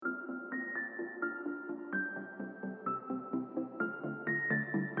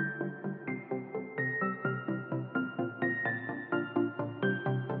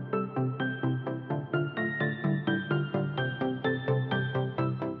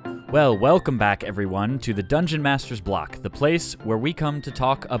Well, welcome back everyone to the Dungeon Master's Block, the place where we come to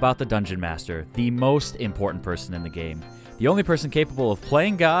talk about the Dungeon Master, the most important person in the game. The only person capable of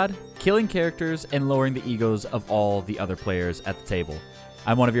playing God, killing characters, and lowering the egos of all the other players at the table.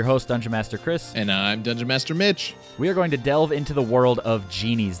 I'm one of your hosts, Dungeon Master Chris. And I'm Dungeon Master Mitch. We are going to delve into the world of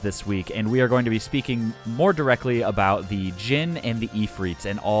genies this week, and we are going to be speaking more directly about the Jinn and the Ifrits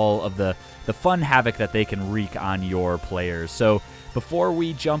and all of the fun havoc that they can wreak on your players. So before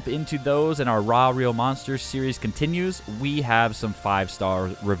we jump into those and our Raw Real Monsters series continues, we have some 5-star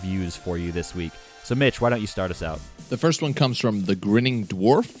reviews for you this week. So Mitch, why don't you start us out? The first one comes from The Grinning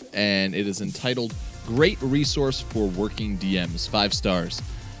Dwarf, and it is entitled Great Resource for Working DMs, 5 stars.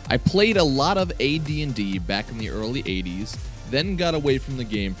 I played a lot of AD&D back in the early 80s, then got away from the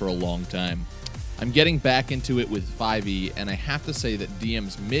game for a long time. I'm getting back into it with 5e, and I have to say that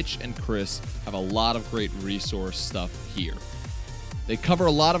DMs Mitch and Chris have a lot of great resource stuff here. They cover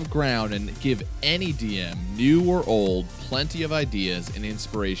a lot of ground and give any DM, new or old, plenty of ideas and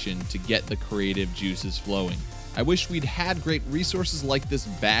inspiration to get the creative juices flowing. I wish we'd had great resources like this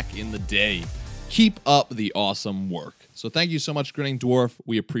back in the day. Keep up the awesome work. So thank you so much, Grinning Dwarf.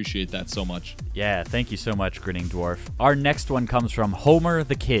 We appreciate that so much. Yeah, thank you so much, Grinning Dwarf. Our next one comes from Homer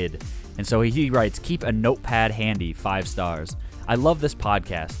the Kid. And so he writes, keep a notepad handy, 5 stars. I love this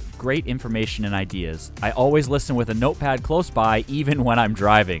podcast. Great information and ideas. I always listen with a notepad close by, even when I'm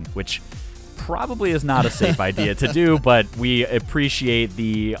driving, which probably is not a safe idea to do, but we appreciate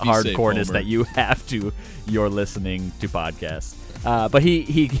the hardcoreness that you have to your listening to podcasts. But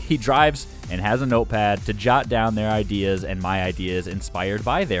he drives and has a notepad to jot down their ideas and my ideas inspired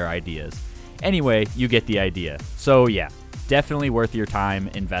by their ideas. Anyway, you get the idea. So yeah, definitely worth your time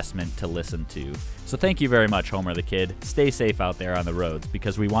investment to listen to. So thank you very much, Homer the Kid. Stay safe out there on the roads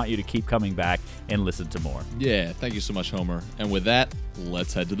because we want you to keep coming back and listen to more. Yeah, thank you so much, Homer. And with that,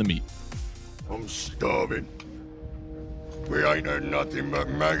 let's head to the meat. I'm starving. We ain't had nothing but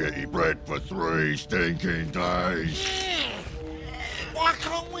maggoty bread for 3 stinking days. Why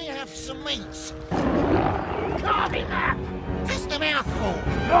can't we have some meat? Carving up! Just a mouthful.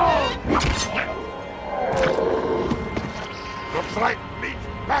 Looks like meat's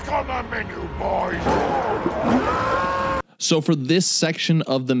back on the menu, boys. So for this section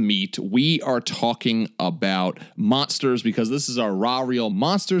of the meat, we are talking about monsters because this is our Raw Real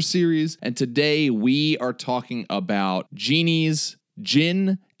Monsters series. And today we are talking about genies,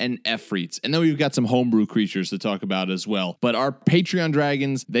 Jinn, and Efreets. And then we've got some homebrew creatures to talk about as well. But our Patreon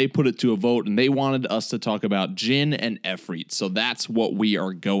dragons, they put it to a vote and they wanted us to talk about Jinn and Efreets. So that's what we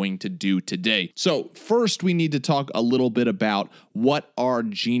are going to do today. So first we need to talk a little bit about what are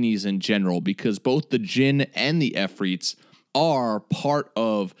genies in general, because both the Jinn and the Efreets are part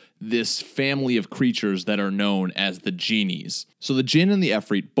of this family of creatures that are known as the genies. So the Jinn and the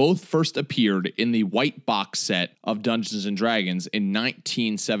Efreet both first appeared in the white box set of Dungeons & Dragons in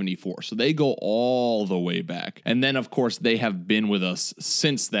 1974. So they go all the way back. And then, of course, they have been with us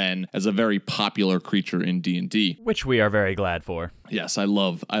since then as a very popular creature in D&D. Which we are very glad for. Yes, I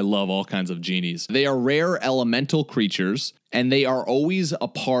love all kinds of genies. They are rare elemental creatures, and they are always a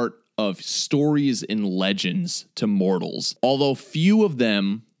part of stories and legends to mortals, although few of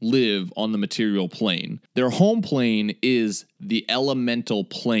them live on the material plane. Their home plane is the elemental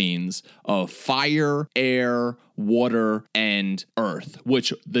planes of fire, air, water, and earth,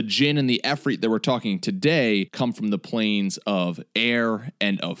 which the Jinn and the Efreet that we're talking today come from the planes of air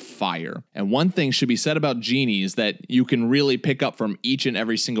and of fire. And one thing should be said about genies that you can really pick up from each and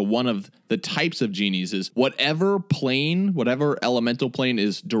every single one of the types of genies is whatever plane, whatever elemental plane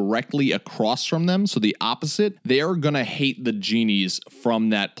is directly across from them, so the opposite, they are going to hate the genies from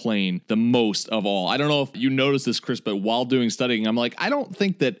that plane the most of all. I don't know if you noticed this, Chris, but while doing studying, I'm like, I don't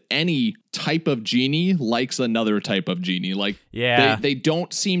think that any type of genie likes another type of genie. Like, yeah, they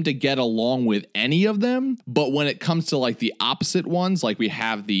don't seem to get along with any of them. But when it comes to like the opposite ones, like we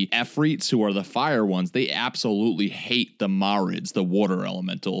have the Efreets who are the fire ones, they absolutely hate the Marids, the water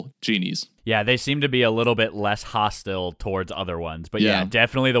elemental genies. Yeah, they seem to be a little bit less hostile towards other ones. But yeah,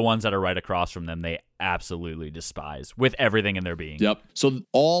 definitely the ones that are right across from them, they absolutely despise with everything in their being. Yep. So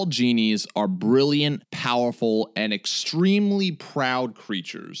all genies are brilliant, powerful, and extremely proud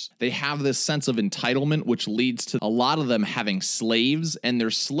creatures. They have this sense of entitlement, which leads to a lot of them having slaves, and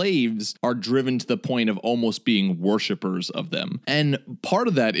their slaves are driven to the point of almost being worshipers of them. And part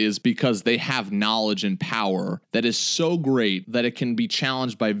of that is because they have knowledge and power that is so great that it can be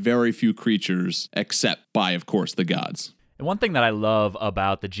challenged by very few creatures, except by, of course, the gods. And one thing that I love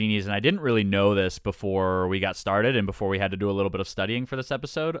about the genies, and I didn't really know this before we got started and before we had to do a little bit of studying for this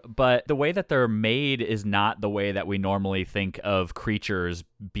episode, but the way that they're made is not the way that we normally think of creatures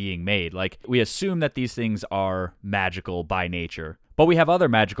being made. Like, we assume that these things are magical by nature, but we have other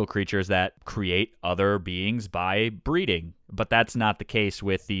magical creatures that create other beings by breeding. But that's not the case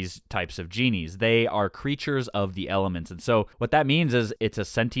with these types of genies. They are creatures of the elements. And so what that means is it's a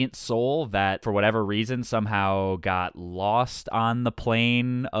sentient soul that, for whatever reason, somehow got lost on the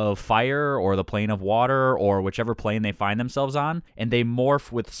plane of fire or the plane of water or whichever plane they find themselves on. And they morph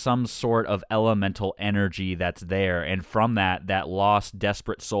with some sort of elemental energy that's there. And from that lost,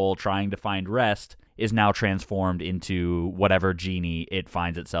 desperate soul trying to find rest is now transformed into whatever genie it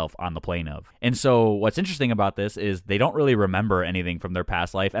finds itself on the plane of. And so what's interesting about this is they don't really remember anything from their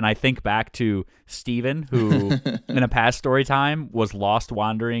past life. And I think back to Stephen, who in a past story time was lost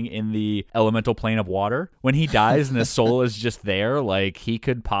wandering in the elemental plane of water. When he dies and his soul is just there, like, he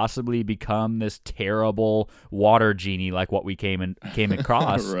could possibly become this terrible water genie like what we came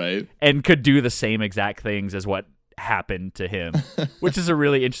across. Right. And could do the same exact things as what happened to him, which is a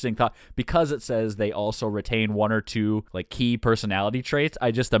really interesting thought because it says they also retain one or two like key personality traits. I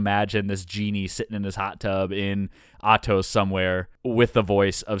just imagine this genie sitting in his hot tub in Atos somewhere with the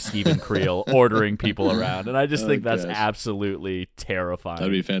voice of Stephen Creel ordering people around, and I just think that's absolutely terrifying.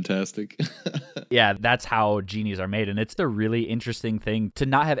 That'd be fantastic. Yeah, that's how genies are made, and it's a really interesting thing to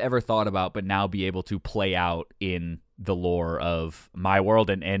not have ever thought about but now be able to play out in the lore of my world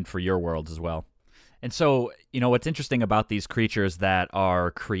and for your worlds as well. And so, what's interesting about these creatures that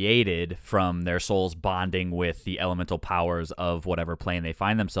are created from their souls bonding with the elemental powers of whatever plane they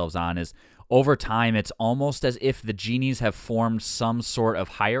find themselves on is, over time, it's almost as if the genies have formed some sort of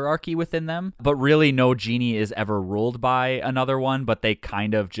hierarchy within them, but really no genie is ever ruled by another one, but they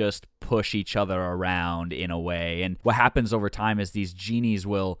kind of just push each other around in a way. And what happens over time is these genies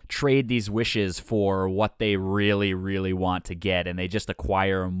will trade these wishes for what they really, really want to get, and they just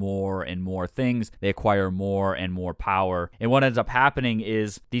acquire more and more things. They acquire more and more power. And what ends up happening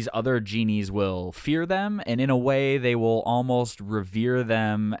is these other genies will fear them, and in a way they will almost revere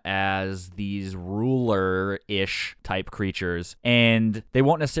them as these ruler-ish type creatures. And they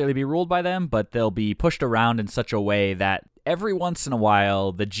won't necessarily be ruled by them, but they'll be pushed around in such a way that every once in a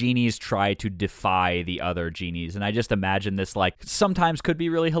while, the genies try to defy the other genies. And I just imagine this, like, sometimes could be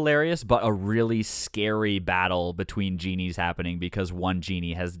really hilarious, but a really scary battle between genies happening because one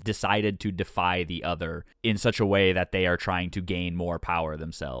genie has decided to defy the other in such a way that they are trying to gain more power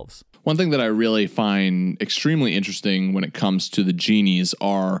themselves. One thing that I really find extremely interesting when it comes to the genies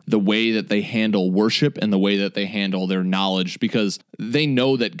are the way that they handle worship and the way that they handle their knowledge, because they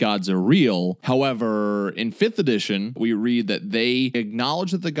know that gods are real. However, in 5th edition, we read that they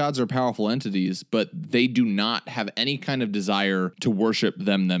acknowledge that the gods are powerful entities, but they do not have any kind of desire to worship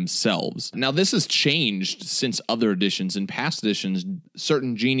them themselves. Now, this has changed since other editions. In past editions,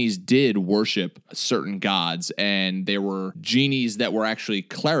 certain genies did worship certain gods, and there were genies that were actually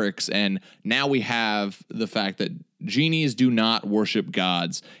clerics. And now we have the fact that genies do not worship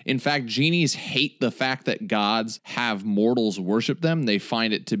gods. In fact, genies hate the fact that gods have mortals worship them. They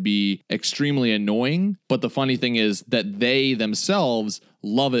find it to be extremely annoying. But the funny thing is that they themselves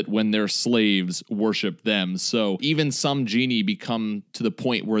love it when their slaves worship them. So even some genie become to the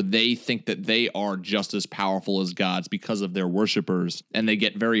point where they think that they are just as powerful as gods because of their worshipers, and they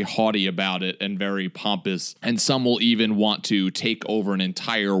get very haughty about it and very pompous. And some will even want to take over an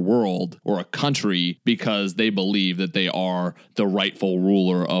entire world or a country because they believe that they are the rightful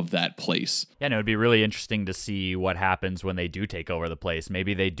ruler of that place. Yeah, and it would be really interesting to see what happens when they do take over the place.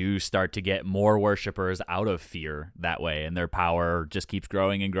 Maybe they do start to get more worshipers out of fear that way, and their power just keeps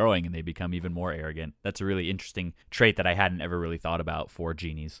growing and growing, and they become even more arrogant. That's a really interesting trait that I hadn't ever really thought about for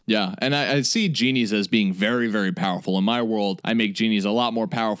genies. Yeah, and I see genies as being very, very powerful. In my world, I make genies a lot more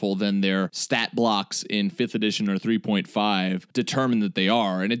powerful than their stat blocks in 5th edition or 3.5 determine that they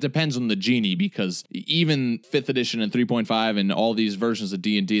are. And it depends on the genie, because even 5th edition and 3.5 and all these versions of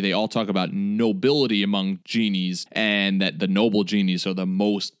D&D, they all talk about nobility among genies and that the noble genies are the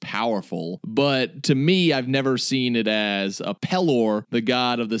most powerful. But to me, I've never seen it as a Pelor, the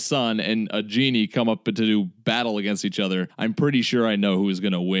god of the sun, and a genie come up to do battle against each other. I'm pretty sure I know who's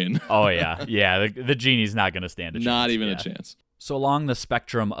going to win. Oh, yeah. Yeah, the genie's not going to stand a chance. Not even a chance. So along the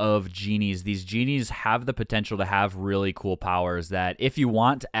spectrum of genies, these genies have the potential to have really cool powers that if you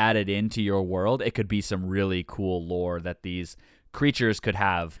want added into your world, it could be some really cool lore that these creatures could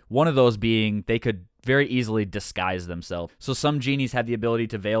have. One of those being they could very easily disguise themselves. So some genies have the ability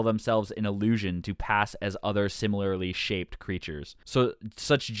to veil themselves in illusion to pass as other similarly shaped creatures. So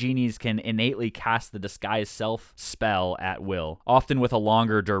such genies can innately cast the disguise self spell at will, often with a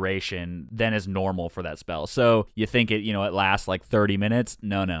longer duration than is normal for that spell. So you think it lasts like 30 minutes?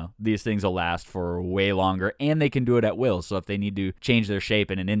 No. These things will last for way longer, and they can do it at will. So if they need to change their shape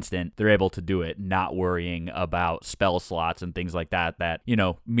in an instant, they're able to do it, not worrying about spell slots and things like that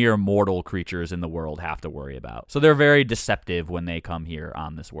mere mortal creatures in the world have to worry about. So they're very deceptive when they come here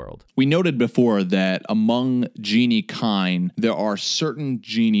on this world. We noted before that among genie kind, there are certain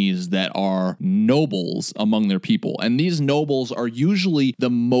genies that are nobles among their people. And these nobles are usually the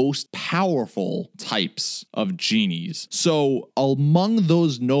most powerful types of genies. So among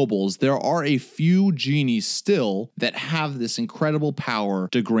those nobles, there are a few genies still that have this incredible power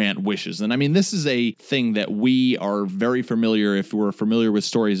to grant wishes. And I mean, this is a thing that we are very familiar, if we're familiar with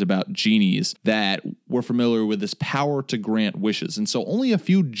stories about genies, that we're familiar with this power to grant wishes. And so only a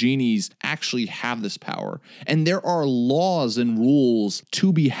few genies actually have this power. And there are laws and rules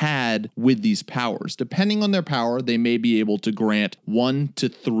to be had with these powers. Depending on their power, they may be able to grant 1 to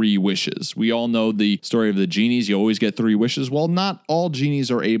 3 wishes. We all know the story of the genies. You always get 3 wishes. Well, not all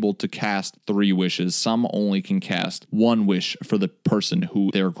genies are able to cast 3 wishes. Some only can cast 1 wish for the person who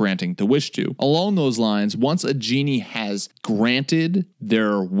they're granting the wish to. Along those lines, once a genie has granted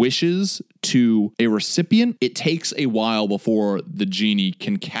their wishes to a recipient, it takes a while before the genie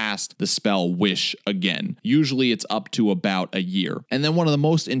can cast the spell wish again. Usually it's up to about a year. And then one of the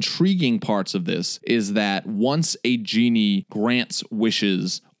most intriguing parts of this is that once a genie grants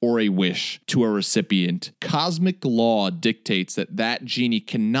wishes or a wish to a recipient, cosmic law dictates that that genie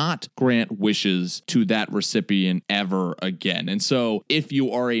cannot grant wishes to that recipient ever again. And so if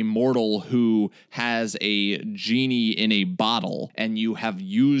you are a mortal who has a genie in a bottle and you have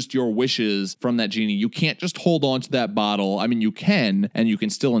used your wishes from that genie, you can't just hold on to that bottle. I mean, you can, and you can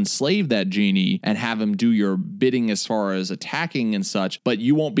still enslave that genie and have him do your bidding as far as attacking and such, but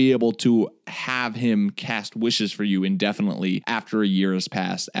you won't be able to have him cast wishes for you indefinitely after a year has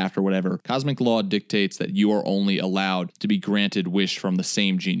passed, after whatever. Cosmic law dictates that you are only allowed to be granted wish from the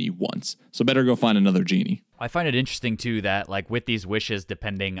same genie once. So better go find another genie. I find it interesting, too, that with these wishes,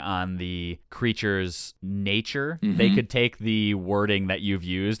 depending on the creature's nature, they could take the wording that you've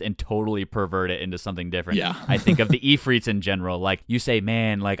used and totally pervert it into something different. Yeah. I think of the Ifrits in general. You say,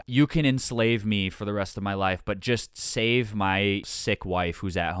 man, you can enslave me for the rest of my life, but just save my sick wife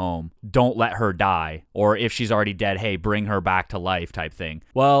who's at home. Don't let her die. Or if she's already dead, hey, bring her back to life type thing.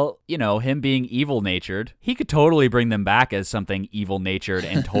 Well, him being evil-natured, he could totally bring them back as something evil-natured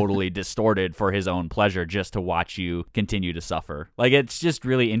and totally distorted for his own pleasure, just to watch you continue to suffer. It's just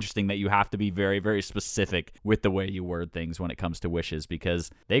really interesting that you have to be very, very specific with the way you word things when it comes to wishes,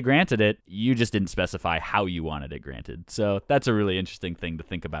 because they granted it, you just didn't specify how you wanted it granted. So that's a really interesting thing to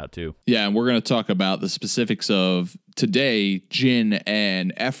think about too. Yeah, and we're going to talk about the specifics of today, Jinn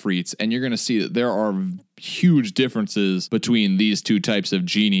and Efreets, and you're going to see that there are huge differences between these two types of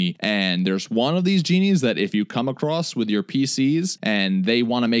genie. And there's one of these genies that if you come across with your PCs and they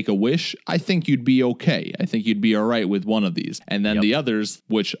want to make a wish, I think you'd be okay. I think you'd be all right with one of these. And then the others,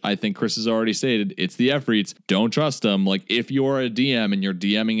 which I think Chris has already stated, it's the Efreets. Don't trust them. If you're a DM and you're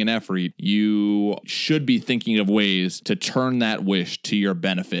DMing an Efreet, you should be thinking of ways to turn that wish to your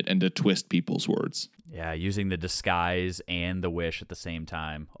benefit and to twist people's words. Yeah, using the disguise and the wish at the same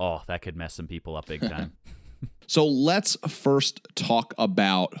time. Oh, that could mess some people up big time. So let's first talk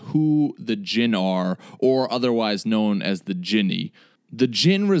about who the Jinn are, or otherwise known as the Jinni. The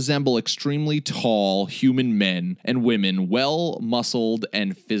Jinn resemble extremely tall human men and women, well-muscled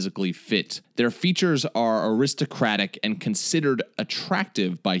and physically fit. Their features are aristocratic and considered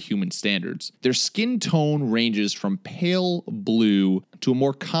attractive by human standards. Their skin tone ranges from pale blue to a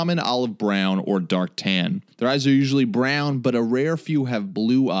more common olive brown or dark tan. Their eyes are usually brown, but a rare few have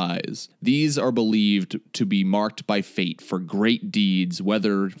blue eyes. These are believed to be marked by fate for great deeds,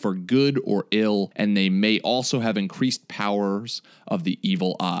 whether for good or ill, and they may also have increased powers of the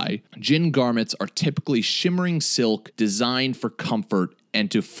evil eye. Jinn garments are typically shimmering silk designed for comfort and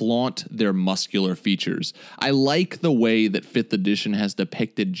to flaunt their muscular features. I like the way that 5th edition has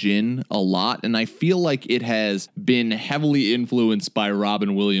depicted Jinn a lot, and I feel like it has been heavily influenced by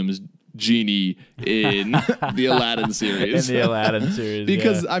Robin Williams' Genie in the Aladdin series. In the Aladdin series,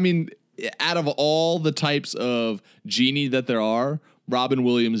 because, I mean, out of all the types of genie that there are, Robin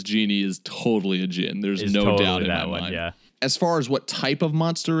Williams' Genie is totally a Jinn. There's no totally doubt in my mind. Yeah. As far as what type of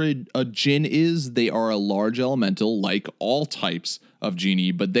monster a Jinn is, they are a large elemental like all types of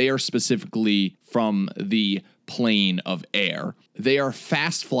genie, but they are specifically from the plane of air. They are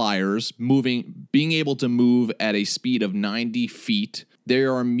fast flyers, being able to move at a speed of 90 feet. They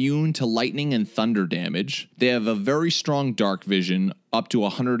are immune to lightning and thunder damage. They have a very strong dark vision, up to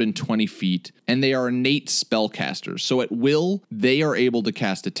 120 feet, and they are innate spellcasters. So at will, they are able to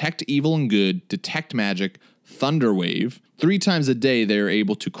cast Detect Evil and Good, Detect Magic, Thunder Wave. 3 times a day, they are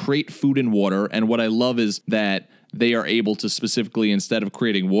able to create food and water, and what I love is that they are able to specifically, instead of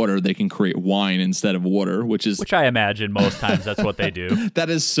creating water, they can create wine instead of water, which I imagine most times that's what they do. that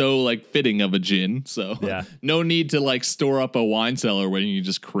is so like fitting of a djinn. So yeah. No need to like store up a wine cellar when you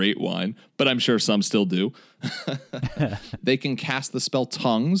just create wine, but I'm sure some still do. They can cast the spell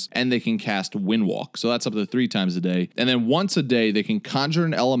Tongues, and they can cast Windwalk. So that's up to 3 times a day. And then once a day, they can conjure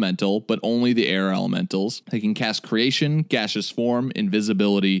an elemental, but only the air elementals. They can cast Creation, Gaseous Form,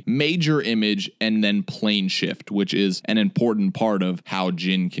 Invisibility, Major Image, and then Plane Shift, which is an important part of how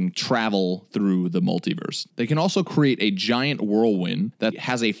djinn can travel through the multiverse. They can also create a giant whirlwind that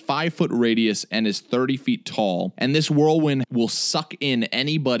has a 5-foot radius and is 30 feet tall. And this whirlwind will suck in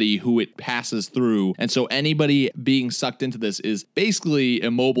anybody who it passes through. And so anybody being sucked into this is basically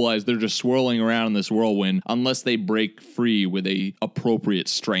immobilized. They're just swirling around in this whirlwind unless they break free with a appropriate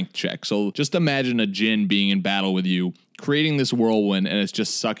strength check. So just imagine a djinn being in battle with you, creating this whirlwind, and it's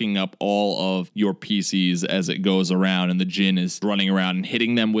just sucking up all of your PCs as it goes around, and the djinn is running around and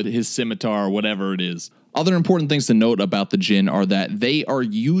hitting them with his scimitar or whatever it is. Other important things to note about the djinn are that they are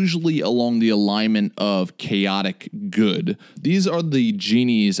usually along the alignment of chaotic good. These are the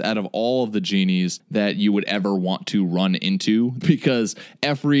genies out of all of the genies that you would ever want to run into, because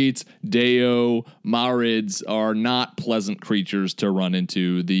Efreets, Deo, Marids are not pleasant creatures to run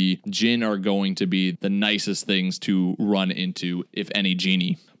into. The djinn are going to be the nicest things to run into, if any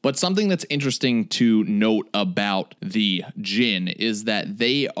genie. But something that's interesting to note about the djinn is that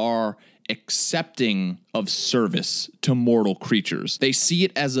they are accepting of service to mortal creatures. They see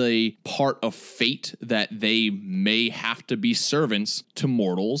it as a part of fate that they may have to be servants to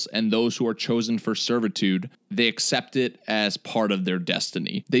mortals, and those who are chosen for servitude, they accept it as part of their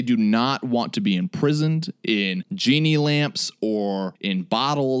destiny. They do not want to be imprisoned in genie lamps or in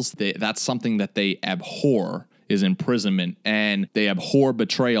bottles. That's something that they abhor, is imprisonment, and they abhor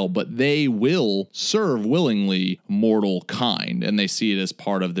betrayal, but they will serve willingly mortal kind, and they see it as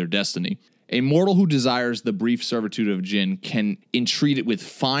part of their destiny. A mortal who desires the brief servitude of djinn can entreat it with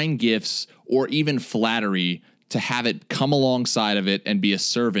fine gifts or even flattery to have it come alongside of it and be a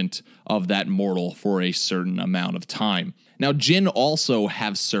servant of that mortal for a certain amount of time. Now, djinn also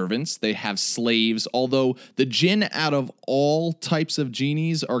have servants. They have slaves, although the djinn out of all types of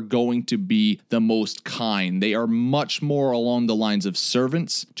genies are going to be the most kind. They are much more along the lines of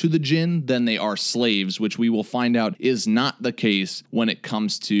servants to the djinn than they are slaves, which we will find out is not the case when it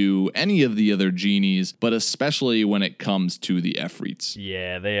comes to any of the other genies, but especially when it comes to the Efreets.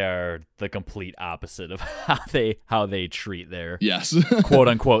 Yeah, they are the complete opposite of how they treat their quote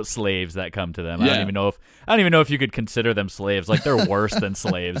unquote slaves that come to them. Yeah. I don't even know if you could consider them slaves. Like, they're worse than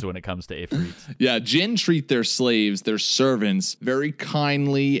slaves when it comes to Efreets. Yeah, djinn treat their slaves, their servants, very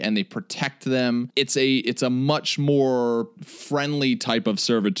kindly, and they protect them. It's a much more friendly type of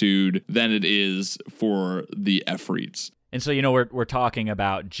servitude than it is for the Efreets. And so, we're talking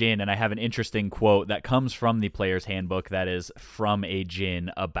about djinn, and I have an interesting quote that comes from the player's handbook that is from a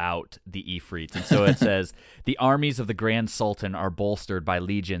djinn about the Efreets. And so it says, "The armies of the Grand Sultan are bolstered by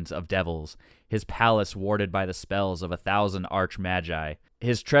legions of devils, his palace warded by the spells of 1,000 arch-magi,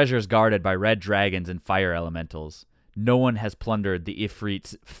 his treasures guarded by red dragons and fire elementals. No one has plundered the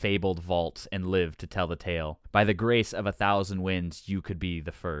Ifrit's fabled vaults and lived to tell the tale. By the grace of 1,000 winds, you could be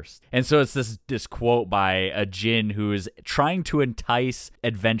the first." And so it's this quote by a djinn who is trying to entice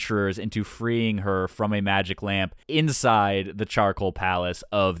adventurers into freeing her from a magic lamp inside the charcoal palace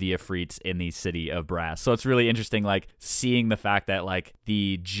of the Ifrits in the city of Brass. So it's really interesting, like, seeing the fact that, like,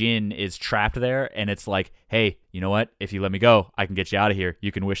 the djinn is trapped there, and it's like, hey, you know what? If you let me go, I can get you out of here.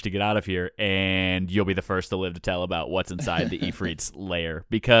 You can wish to get out of here, and you'll be the first to live to tell about what's inside the Ifrit's lair.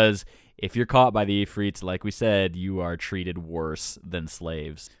 Because if you're caught by the Ifrits, like we said, you are treated worse than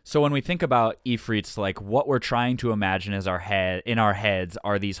slaves. So when we think about Ifrits, like, what we're trying to imagine in our heads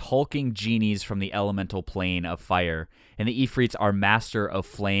are these hulking genies from the elemental plane of fire. And the Ifrits are master of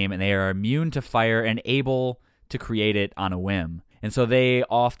flame, and they are immune to fire and able to create it on a whim. And so they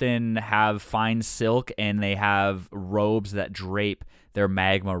often have fine silk, and they have robes that drape their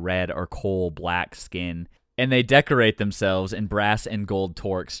magma red or coal black skin. And they decorate themselves in brass and gold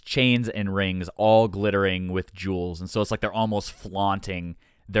torques, chains and rings, all glittering with jewels. And so it's like they're almost flaunting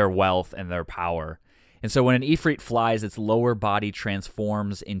their wealth and their power. And so when an Ifrit flies, its lower body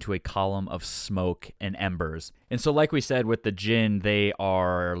transforms into a column of smoke and embers. And so like we said with the Jinn, they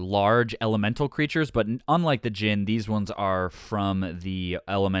are large elemental creatures, but unlike the Jinn, these ones are from the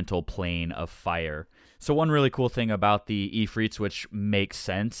elemental plane of fire. So one really cool thing about the Ifrits, which makes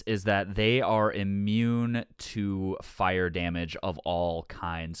sense, is that they are immune to fire damage of all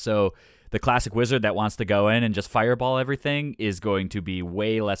kinds. So the classic wizard that wants to go in and just fireball everything is going to be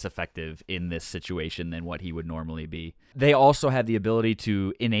way less effective in this situation than what he would normally be. They also have the ability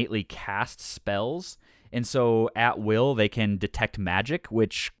to innately cast spells. And so at will, they can detect magic,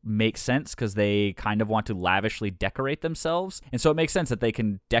 which makes sense because they kind of want to lavishly decorate themselves. And so it makes sense that they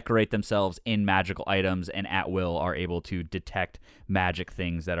can decorate themselves in magical items and at will are able to detect magic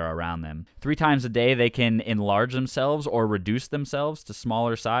things that are around them. 3 times a day, they can enlarge themselves or reduce themselves to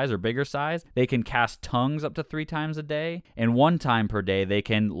smaller size or bigger size. They can cast tongues up to 3 times a day. And 1 time per day, they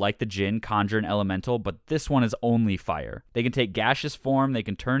can, like the Jinn, conjure an elemental, but this one is only fire. They can take gaseous form, they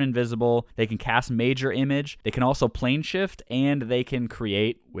can turn invisible, they can cast major image, they can also plane shift, and they can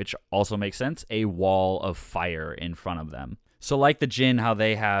create, which also makes sense, a wall of fire in front of them. So like the Jinn, how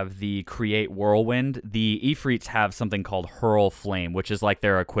they have the create whirlwind, the Ifrits have something called hurl flame, which is like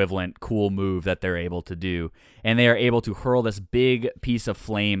their equivalent cool move that they're able to do. And they are able to hurl this big piece of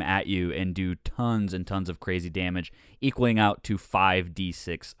flame at you and do tons and tons of crazy damage, equaling out to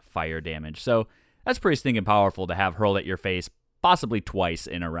 5d6 fire damage. So that's pretty stinking powerful to have hurled at your face possibly twice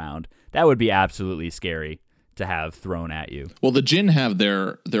in a round. That would be absolutely scary to have thrown at you. Well, the Jinn have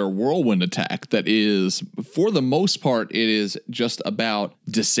their whirlwind attack that is, for the most part, it is just about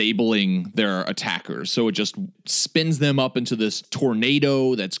disabling their attackers. So it just spins them up into this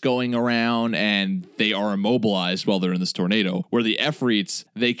tornado that's going around, and they are immobilized while they're in this tornado. Where the Efreets,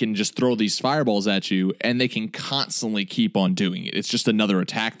 they can just throw these fireballs at you, and they can constantly keep on doing it. It's just another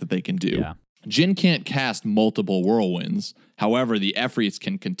attack that they can do. Yeah. Jinn can't cast multiple whirlwinds. However, the Efreets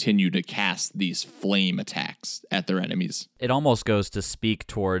can continue to cast these flame attacks at their enemies. It almost goes to speak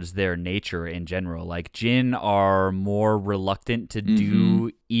towards their nature in general. Like, Jinn are more reluctant to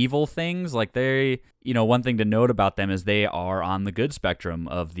do evil things. Like, one thing to note about them is they are on the good spectrum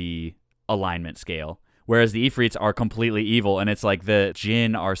of the alignment scale. Whereas the Ifrits are completely evil, and it's like the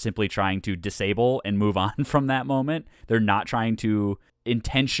Jinn are simply trying to disable and move on from that moment. They're not trying to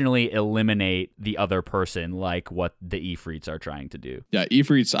intentionally eliminate the other person like what the Ifrits are trying to do. Yeah,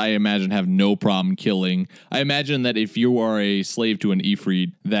 Ifrits, I imagine, have no problem killing. I imagine that if you are a slave to an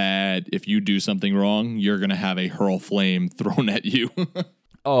Ifrit, that if you do something wrong, you're going to have a hurl flame thrown at you.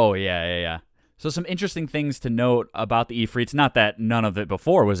 Oh, yeah. So some interesting things to note about the Ifrits, not that none of it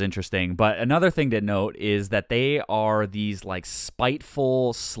before was interesting, but another thing to note is that they are these like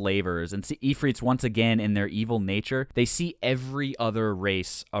spiteful slavers. And Ifrits, once again, in their evil nature, they see every other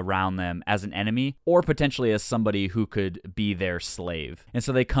race around them as an enemy or potentially as somebody who could be their slave. And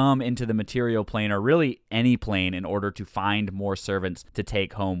so they come into the material plane or really any plane in order to find more servants to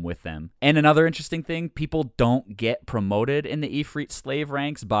take home with them. And another interesting thing, people don't get promoted in the Ifrit slave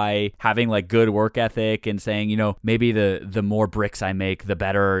ranks by having like good work ethic and saying, maybe the more bricks I make, the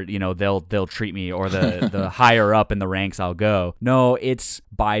better, they'll treat me, or the higher up in the ranks I'll go. No, it's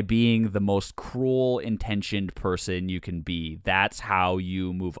by being the most cruel intentioned person you can be. That's how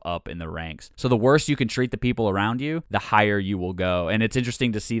you move up in the ranks. So the worse you can treat the people around you, the higher you will go. And it's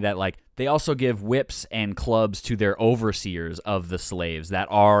interesting to see that like they also give whips and clubs to their overseers of the slaves that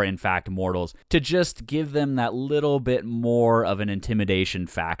are in fact mortals to just give them that little bit more of an intimidation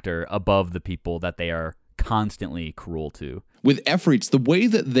factor above the people that they are constantly cruel to. With Efreets, the way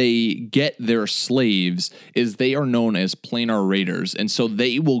that they get their slaves is they are known as planar raiders, and so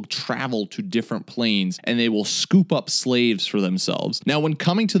they will travel to different planes and they will scoop up slaves for themselves. Now, when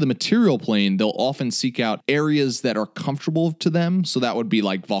coming to the material plane, they'll often seek out areas that are comfortable to them, so that would be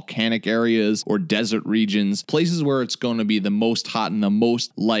like volcanic areas or desert regions, places where it's going to be the most hot and the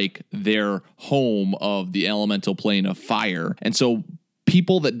most like their home of the elemental plane of fire. And so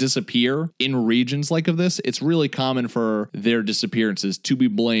people that disappear in regions like of this, it's really common for their disappearances to be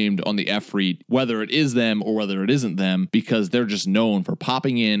blamed on the Efreet, whether it is them or whether it isn't them, because they're just known for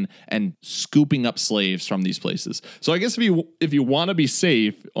popping in and scooping up slaves from these places. So I guess if you want to be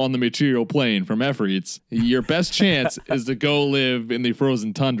safe on the material plane from Efreets, your best chance is to go live in the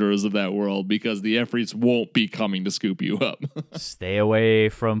frozen tundras of that world, because the Efreets won't be coming to scoop you up. Stay away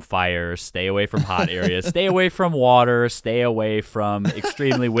from fire, stay away from hot areas, stay away from water, stay away from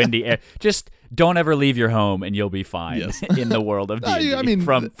extremely windy air. Just don't ever leave your home and you'll be fine in the world of D&D. I mean,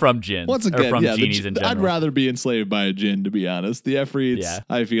 from Jinn. Once again, or from genies in general. I'd rather be enslaved by a Jinn, to be honest. The Efreets,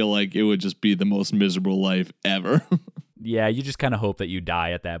 I feel like it would just be the most miserable life ever. Yeah, you just kind of hope that you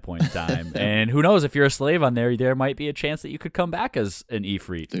die at that point in time. And who knows, if you're a slave on there might be a chance that you could come back as an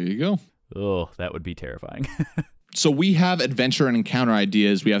Ifrit. There you go. Oh, that would be terrifying. So we have adventure and encounter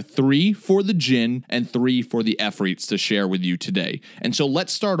ideas. We have 3 for the Jinn and 3 for the Efreets to share with you today. And so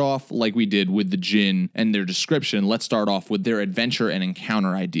let's start off like we did with the Jinn and their description. Let's start off with their adventure and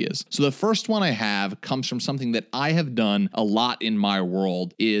encounter ideas. So the first one I have comes from something that I have done a lot in my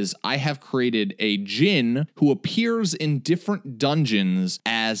world is I have created a Jinn who appears in different dungeons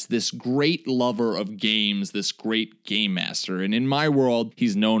as this great lover of games, this great game master. And in my world,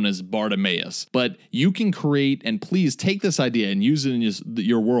 he's known as Bartimaeus. But you can create, and please take this idea and use it in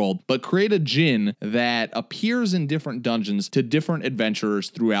your world, but create a Jinn that appears in different dungeons to different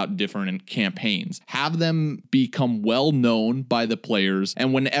adventurers throughout different campaigns. Have them become well known by the players,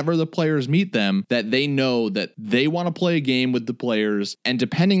 and whenever the players meet them, that they know that they want to play a game with the players, and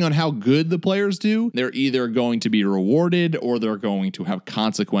depending on how good the players do, they're either going to be rewarded or they're going to have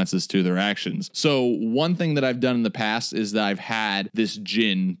consequences to their actions. So one thing that I've done in the past is that I've had this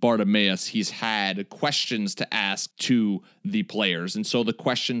Jinn, Bartimaeus, he's had questions to ask to the players. And so the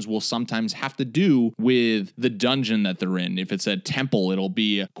questions will sometimes have to do with the dungeon that they're in. If it's a temple, it'll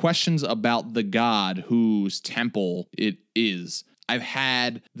be questions about the god whose temple it is. I've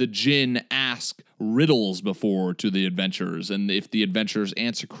had the Jinn ask riddles before to the adventurers, and if the adventurers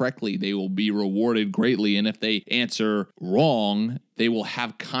answer correctly, they will be rewarded greatly, and if they answer wrong, they will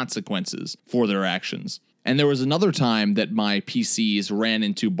have consequences for their actions. And there was another time that my PCs ran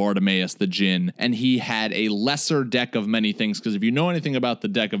into Bartimaeus the Jinn, and he had a lesser deck of many things, because if you know anything about the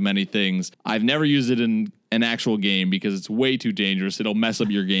deck of many things, I've never used it in an actual game because it's way too dangerous. It'll mess up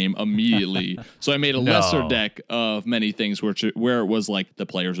your game immediately. So I made a lesser deck of many things where it was like the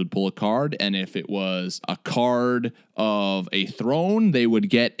players would pull a card, and if it was a card of a throne, they would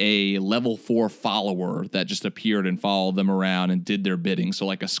get a level 4 follower that just appeared and followed them around and did their bidding. So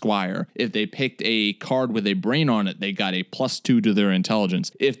like a squire. If they picked a card with a brain on it, they got a +2 to their intelligence.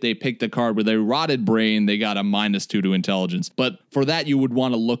 If they picked a card with a rotted brain, they got a -2 to intelligence. But for that, you would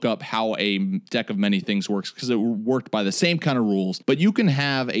want to look up how a deck of many things works, because it worked by the same kind of rules. But you can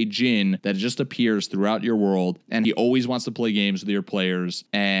have a Jinn that just appears throughout your world, and he always wants to play games with your players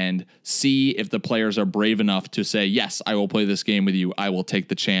and see if the players are brave enough to say, yes, I will play this game with you. I will take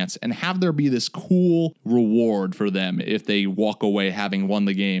the chance, and have there be this cool reward for them if they walk away having won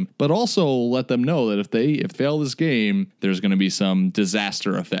the game. But also let them know that if they fail this game, there's going to be some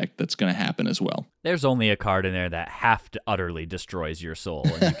disaster effect that's going to happen as well. There's only a card in there that utterly destroys your soul,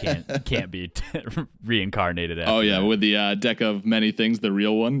 and you can't be reincarnated after. Oh yeah, with the deck of many things, the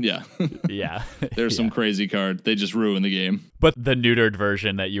real one. Yeah. Yeah. There's some crazy card. They just ruin the game. But the neutered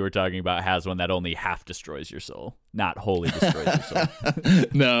version that you were talking about has one that only half destroys your soul, not wholly destroys your soul.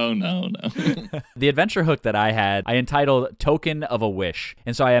 No. The adventure hook that I had, I entitled Token of a Wish.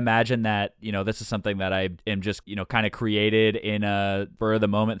 And so I imagine that, this is something that I am just, kind of created in a spur of the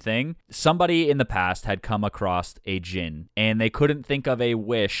moment thing. Somebody in the past had come across a Jinn, and they couldn't think of a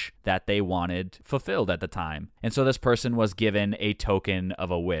wish that they wanted fulfilled at the time. And so this person was given a token of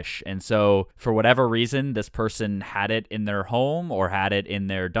a wish. And so for whatever reason, this person had it in their home or had it in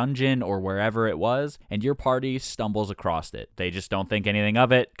their dungeon or wherever it was, and your party stumbles across it. They just don't think anything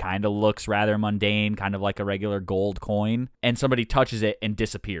of it, kind of looks rather mundane, kind of like a regular gold coin, and somebody touches it and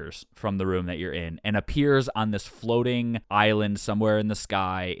disappears from the room that you're in and appears on this floating island somewhere in the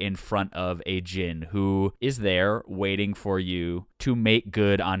sky in front of a Jinn who is there waiting for you to make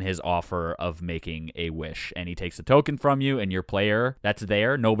good on his offer of making a wish. And he takes the token from you, and your player that's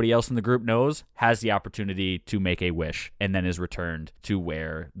there, nobody else in the group knows, has the opportunity to make a wish and then is returned to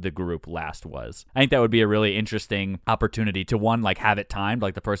where the group last was. I think that would be a really interesting opportunity to, one, like have it timed,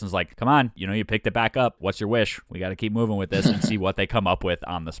 like the person's like, come on, you picked it back up. What's your wish? We got to keep moving with this, and see what they come up with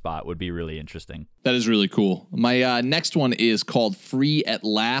on the spot would be really interesting. That is really cool. My next one is called Free at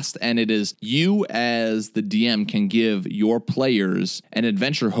Last, and it is you as the DM can give your players an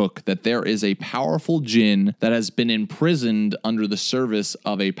adventure hook that there is a powerful Jinn that has been imprisoned under the service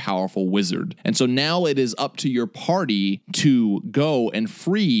of a powerful wizard. And so now it is up to your party to go and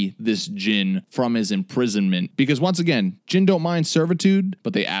free this Jinn from his imprisonment. Because once again, Jinn don't mind servitude,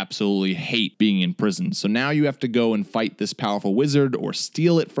 but they absolutely hate being in prison. So now you have to go and fight this powerful wizard or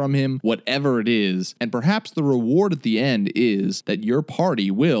steal it from him, whatever it is. And perhaps the reward at the end is that your party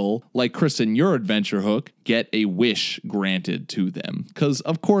will, like Chris in your adventure hook, get a wish granted to them. Because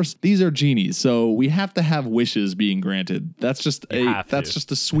of course these are genies, so we have to have wishes being granted. That's just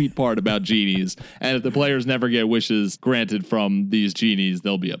a sweet part about genies. And if the players never get wishes granted from these genies,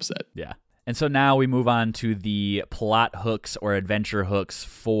 they'll be upset. Yeah. And so now we move on to the plot hooks or adventure hooks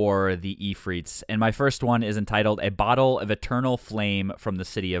for the Ifrits. And my first one is entitled A Bottle of Eternal Flame from the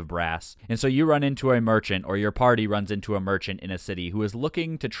City of Brass. And so you run into a merchant, or your party runs into a merchant in a city who is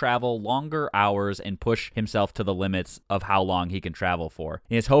looking to travel longer hours and push himself to the limits of how long he can travel for.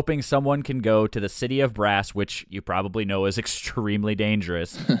 He is hoping someone can go to the City of Brass, which you probably know is extremely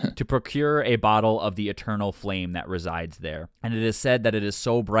dangerous, to procure a bottle of the eternal flame that resides there. And it is said that it is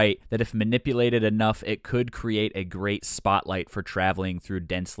so bright that if manipulated enough, it could create a great spotlight for traveling through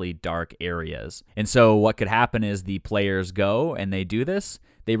densely dark areas. And so what could happen is the players go and they do this.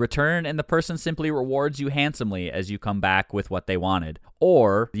 They return and the person simply rewards you handsomely as you come back with what they wanted.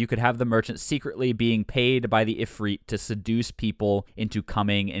 Or you could have the merchant secretly being paid by the Ifrit to seduce people into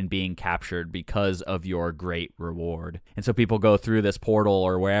coming and being captured because of your great reward. And so people go through this portal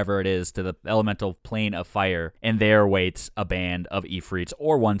or wherever it is to the elemental plane of fire, and there waits a band of Ifrits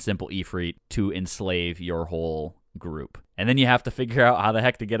or one simple Ifrit to enslave your whole group. And then you have to figure out how the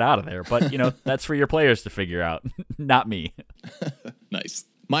heck to get out of there. But, that's for your players to figure out, not me. Nice.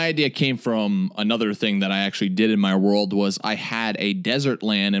 My idea came from another thing that I actually did in my world was I had a desert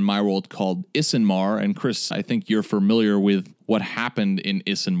land in my world called Isenmar. And Chris, I think you're familiar with what happened in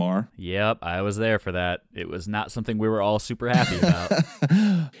Isenmar. Yep, I was there for that. It was not something we were all super happy about.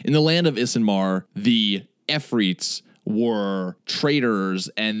 In the land of Isenmar, the Efreets were traders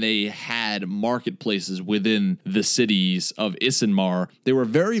and they had marketplaces within the cities of Isenmar. They were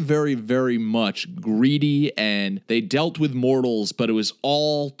very, very, very much greedy and they dealt with mortals, but it was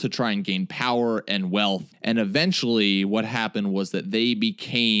all to try and gain power and wealth. And eventually what happened was that they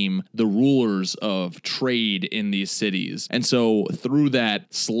became the rulers of trade in these cities. And so through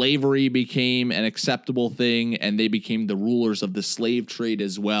that, slavery became an acceptable thing and they became the rulers of the slave trade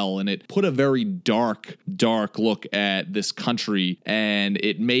as well. And it put a very dark look at this country, and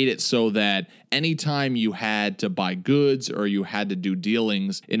it made it so that anytime you had to buy goods or you had to do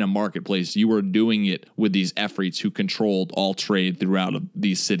dealings in a marketplace, you were doing it with these Efreets who controlled all trade throughout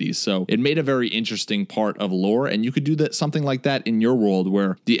these cities. So it made a very interesting part of lore, and you could do that something like that in your world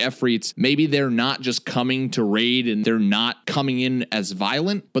where the Efreets, maybe they're not just coming to raid and they're not coming in as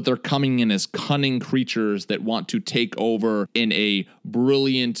violent, but they're coming in as cunning creatures that want to take over in a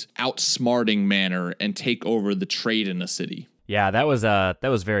brilliant, outsmarting manner and take over the trade in a city. Yeah, that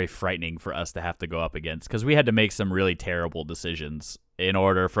was very frightening for us to have to go up against because we had to make some really terrible decisions in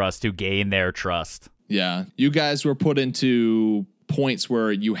order for us to gain their trust. Yeah, you guys were put into points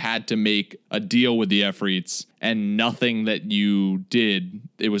where you had to make a deal with the Efreets, and nothing that you did,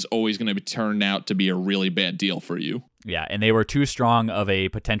 it was always going to turn out to be a really bad deal for you. Yeah, and they were too strong of a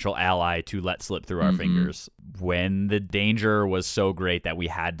potential ally to let slip through our fingers. When the danger was so great that we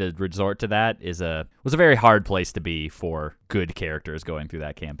had to resort to that was a very hard place to be for good characters going through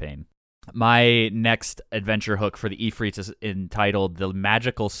that campaign. My next adventure hook for the Ifrits is entitled The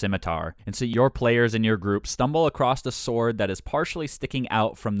Magical Scimitar. And so your players in your group stumble across a sword that is partially sticking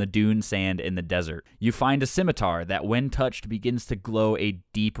out from the dune sand in the desert. You find a scimitar that, when touched, begins to glow a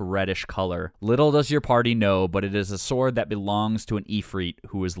deep reddish color. Little does your party know, but it is a sword that belongs to an Ifrit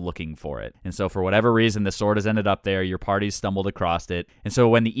who is looking for it. And so for whatever reason, the sword has ended up there. Your party stumbled across it. And so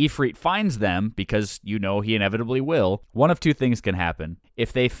when the Ifrit finds them, because you know he inevitably will, one of two things can happen.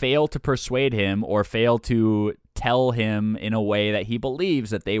 If they fail to persuade him or fail to tell him in a way that he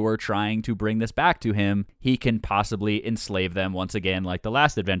believes that they were trying to bring this back to him, he can possibly enslave them once again, like the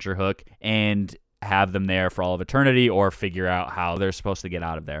last adventure hook, and have them there for all of eternity or figure out how they're supposed to get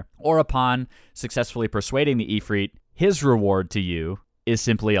out of there. Or upon successfully persuading the Ifrit, his reward to you is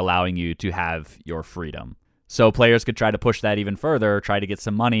simply allowing you to have your freedom. So players could try to push that even further, try to get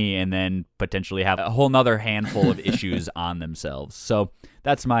some money, and then potentially have a whole nother handful of issues on themselves. So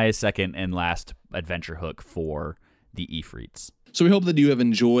that's my second and last adventure hook for the Ifrits. So we hope that you have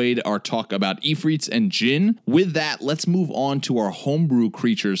enjoyed our talk about Ifrits and Jinn. With that, let's move on to our homebrew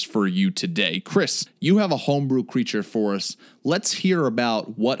creatures for you today. Chris, you have a homebrew creature for us. Let's hear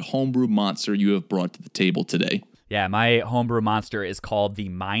about what homebrew monster you have brought to the table today. Yeah, my homebrew monster is called the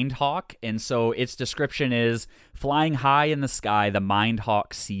Mindhawk, and so its description is, flying high in the sky, the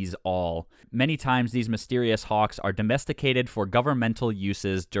Mindhawk sees all. Many times these mysterious hawks are domesticated for governmental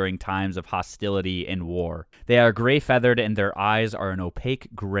uses during times of hostility and war. They are gray-feathered and their eyes are an opaque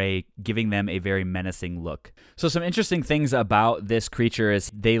gray, giving them a very menacing look. So some interesting things about this creature is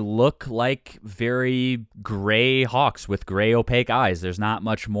they look like very gray hawks with gray opaque eyes. There's not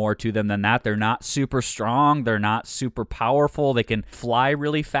much more to them than that. They're not super strong. They're not super powerful. They can fly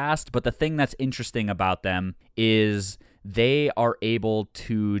really fast, but the thing that's interesting about them is they are able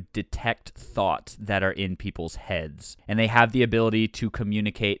to detect thoughts that are in people's heads, and they have the ability to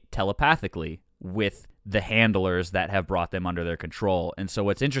communicate telepathically with the handlers that have brought them under their control. And so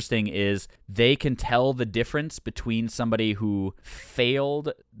what's interesting is they can tell the difference between somebody who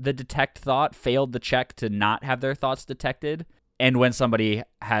failed the detect thought, failed the check to not have their thoughts detected, and when somebody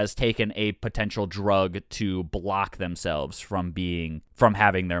has taken a potential drug to block themselves from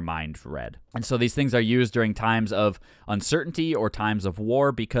having their mind read. And so these things are used during times of uncertainty or times of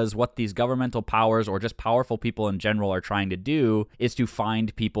war, because what these governmental powers or just powerful people in general are trying to do is to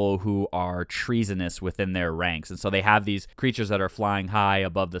find people who are treasonous within their ranks. And so they have these creatures that are flying high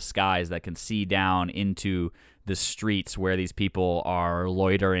above the skies that can see down into the streets where these people are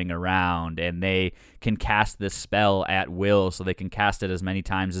loitering around, and they can cast this spell at will, so they can cast it as many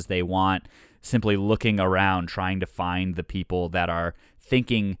times as they want, simply looking around trying to find the people that are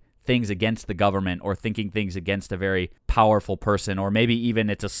thinking things against the government or thinking things against a very powerful person, or maybe even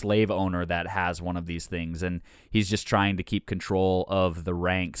it's a slave owner that has one of these things, and he's just trying to keep control of the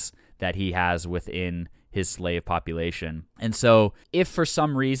ranks that he has within his slave population. And so if for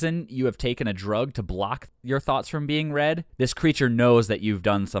some reason you have taken a drug to block your thoughts from being read, this creature knows that you've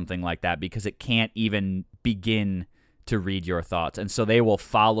done something like that because it can't even begin to read your thoughts. And so they will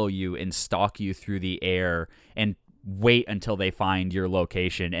follow you and stalk you through the air and wait until they find your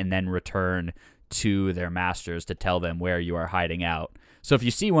location and then return to their masters to tell them where you are hiding out. So if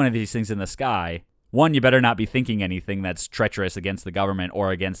you see one of these things in the sky, one, you better not be thinking anything that's treacherous against the government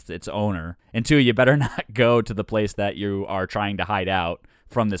or against its owner. And two, you better not go to the place that you are trying to hide out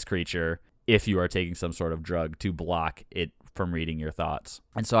from this creature if you are taking some sort of drug to block it from reading your thoughts.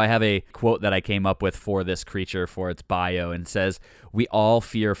 And so I have a quote that I came up with for this creature for its bio, and says, "We all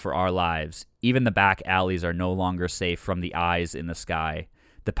fear for our lives. Even the back alleys are no longer safe from the eyes in the sky.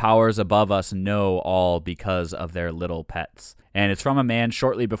 The powers above us know all because of their little pets." And it's from a man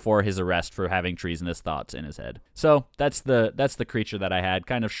shortly before his arrest for having treasonous thoughts in his head. So that's the creature that I had.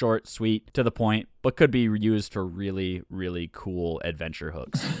 Kind of short, sweet, to the point, but could be used for really, really cool adventure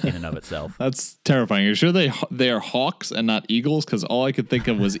hooks in and of itself. That's terrifying. You're sure they are hawks and not eagles? Because all I could think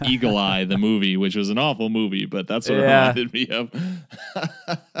of was Eagle Eye, the movie, which was an awful movie, but that's what it reminded me of.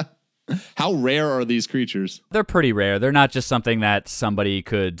 How rare are these creatures? They're pretty rare. They're not just something that somebody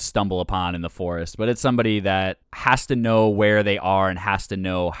could stumble upon in the forest, but it's somebody that has to know where they are and has to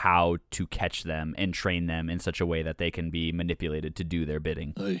know how to catch them and train them in such a way that they can be manipulated to do their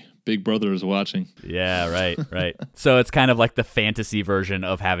bidding. Hey, Big Brother is watching. Yeah, right. So it's kind of like the fantasy version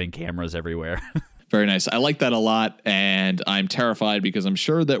of having cameras everywhere. Very nice. I like that a lot, and I'm terrified because I'm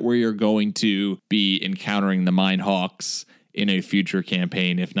sure that we are going to be encountering the Mine Hawks in a future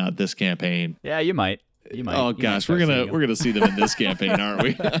campaign, if not this campaign. Yeah, you might. Oh gosh, we're gonna see them in this campaign, aren't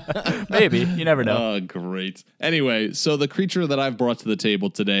we? Maybe. You never know. Oh, great. Anyway, so the creature that I've brought to the table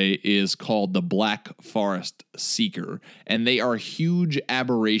today is called the Black Forest Seeker, and they are huge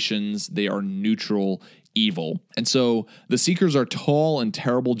aberrations. They are neutral evil. And so the Seekers are tall and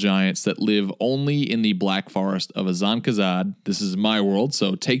terrible giants that live only in the Black Forest of Azan-Kazad. This is my world,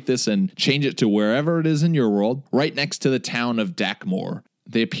 so take this and change it to wherever it is in your world, right next to the town of Dakmor.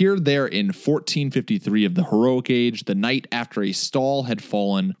 They appeared there in 1453 of the Heroic Age, the night after a stall had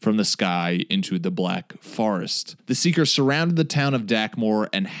fallen from the sky into the Black Forest. The Seekers surrounded the town of Dakmor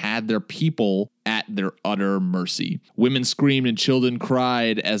and had their people at their utter mercy. Women screamed and children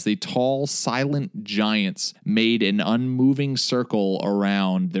cried as the tall, silent giants made an unmoving circle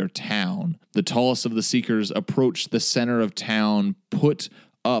around their town. The tallest of the Seekers approached the center of town, put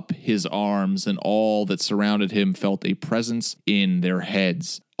up his arms, and all that surrounded him felt a presence in their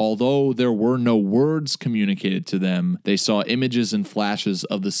heads. Although there were no words communicated to them, they saw images and flashes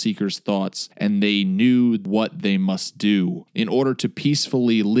of the Seekers' thoughts, and they knew what they must do. In order to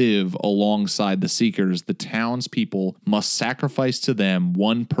peacefully live alongside the Seekers, the townspeople must sacrifice to them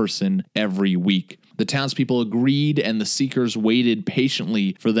one person every week. The townspeople agreed, and the Seekers waited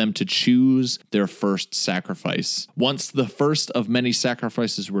patiently for them to choose their first sacrifice. Once the first of many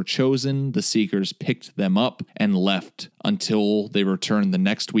sacrifices were chosen, the Seekers picked them up and left until they returned the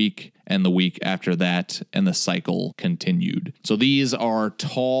next week and the week after that, and the cycle continued. So these are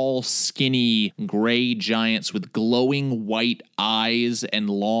tall, skinny, gray giants with glowing white eyes and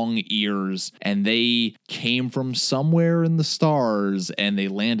long ears, and they came from somewhere in the stars, and they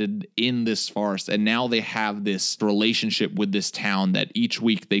landed in this forest, and now they have this relationship with this town that each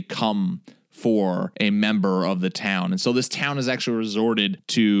week they come for a member of the town. And so this town has actually resorted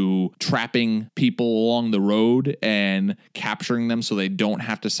to trapping people along the road and capturing them so they don't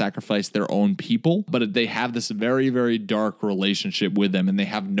have to sacrifice their own people. But they have this very, very dark relationship with them, and they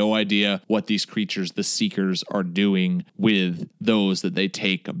have no idea what these creatures, the Seekers, are doing with those that they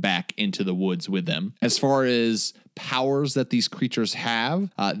take back into the woods with them. As far as powers that these creatures have,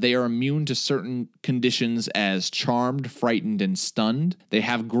 they are immune to certain conditions as charmed, frightened, and stunned. They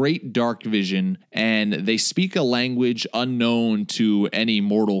have great dark vision, and they speak a language unknown to any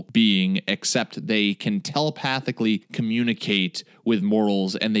mortal being, except they can telepathically communicate with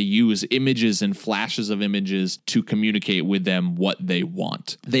mortals, and they use images and flashes of images to communicate with them what they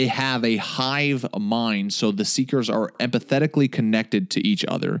want. They have a hive mind, so the Seekers are empathetically connected to each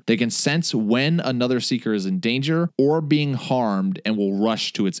other. They can sense when another Seeker is in danger or being harmed and will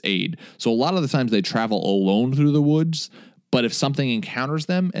rush to its aid. So a lot of the times they travel alone through the woods, but if something encounters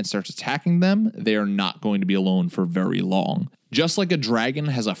them and starts attacking them, they are not going to be alone for very long. Just like a dragon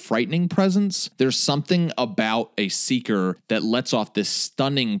has a frightening presence, there's something about a Seeker that lets off this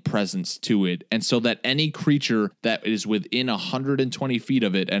stunning presence to it. And so that any creature that is within 120 feet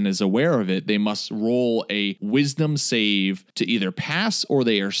of it and is aware of it, they must roll a wisdom save to either pass or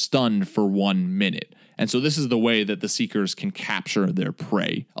they are stunned for 1 minute. And so this is the way that the Seekers can capture their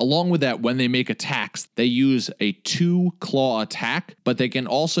prey. Along with that, when they make attacks, they use a 2-claw attack, but they can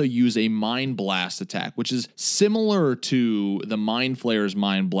also use a Mind Blast attack, which is similar to the Mind Flayer's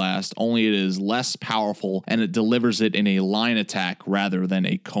Mind Blast, only it is less powerful and it delivers it in a line attack rather than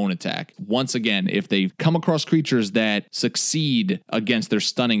a cone attack. Once again, if they come across creatures that succeed against their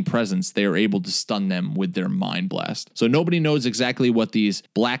stunning presence, they are able to stun them with their Mind Blast. So nobody knows exactly what these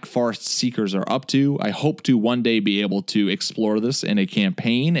Black Forest Seekers are up to. I hope to one day be able to explore this in a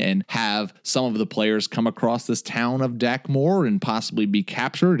campaign and have some of the players come across this town of Dakmor and possibly be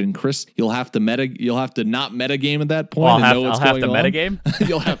captured. And Chris, you'll have to not metagame at that point. I'll have to metagame.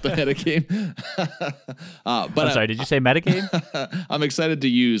 You'll have to metagame. But I'm sorry, did you say metagame? I'm excited to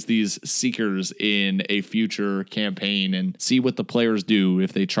use these Seekers in a future campaign and see what the players do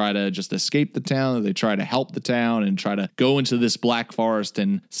if they try to just escape the town, or they try to help the town and try to go into this Black Forest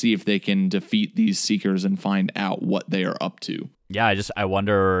and see if they can defeat these Seekers and find out what they are up to. Yeah, I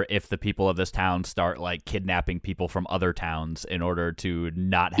wonder if the people of this town start like kidnapping people from other towns in order to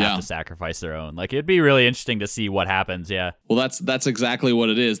not have to sacrifice their own. Like, it'd be really interesting to see what happens. Yeah. Well, that's exactly what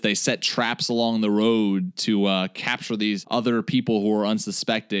it is. They set traps along the road to capture these other people who are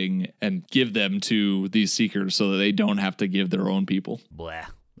unsuspecting and give them to these Seekers so that they don't have to give their own people. Blah.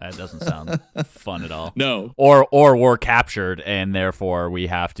 That doesn't sound fun at all. No. Or we're captured, and therefore we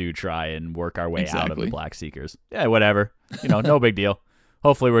have to try and work our way out of the Black Seekers. Yeah, whatever. No big deal.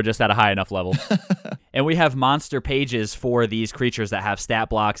 Hopefully we're just at a high enough level. And we have monster pages for these creatures that have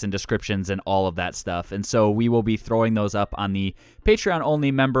stat blocks and descriptions and all of that stuff. And so we will be throwing those up on the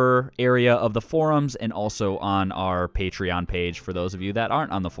Patreon-only member area of the forums and also on our Patreon page for those of you that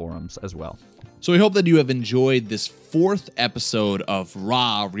aren't on the forums as well. So we hope that you have enjoyed this 4th episode of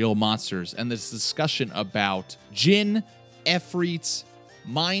Raw Real Monsters and this discussion about Djinn, Efreets,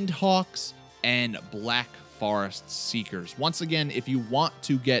 Mindhawks, and Black Forest Seekers. Once again, if you want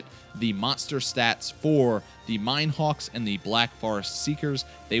to get the monster stats for the Mindhawks and the Black Forest Seekers,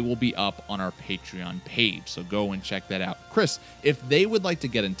 they will be up on our Patreon page. So go and check that out. Chris, if they would like to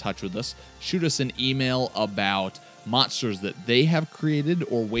get in touch with us, shoot us an email about monsters that they have created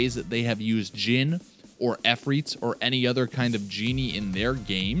or ways that they have used Djinn or Efreets or any other kind of genie in their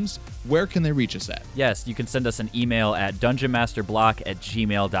games, where can they reach us at? Yes, you can send us an email at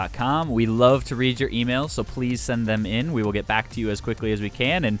dungeonmasterblock@gmail.com. We love to read your emails, so please send them in. We will get back to you as quickly as we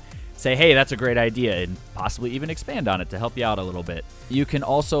can and say, hey, that's a great idea, and possibly even expand on it to help you out a little bit. You can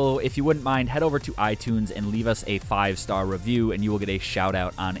also, if you wouldn't mind, head over to iTunes and leave us a 5-star review, and you will get a shout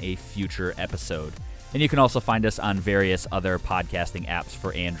out on a future episode. And you can also find us on various other podcasting apps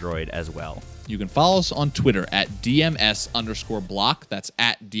for Android as well. You can follow us on Twitter at DMS_block. That's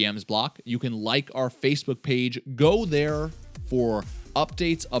at DMsBlock. You can like our Facebook page. Go there for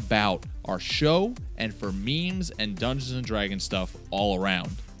updates about our show and for memes and Dungeons and Dragons stuff all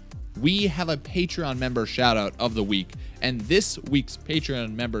around. We have a Patreon member shout out of the week, and this week's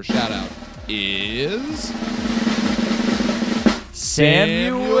Patreon member shout out is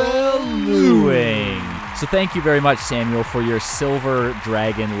Samuel Lewing. So thank you very much, Samuel, for your Silver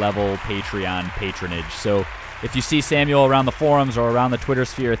Dragon level Patreon patronage. So if you see Samuel around the forums or around the Twitter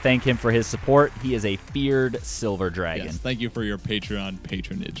sphere, thank him for his support. He is a feared Silver Dragon. Yes, thank you for your Patreon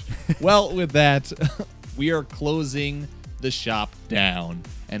patronage. Well, with that, we are closing the shop down,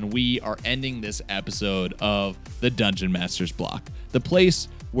 and we are ending this episode of the Dungeon Masters Block, the place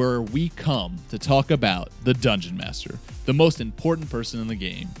where we come to talk about the Dungeon Master, the most important person in the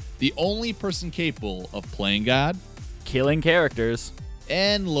game, the only person capable of playing God, Killing characters,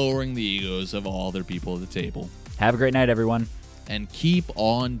 and lowering the egos of all their people at the table. Have a great night, everyone. And keep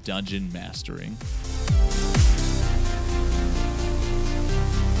on dungeon mastering.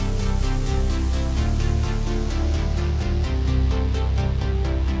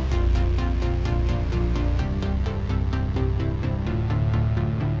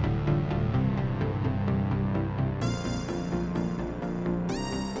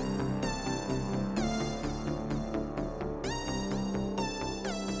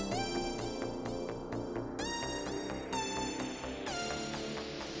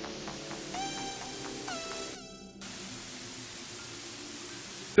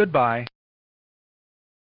 Goodbye.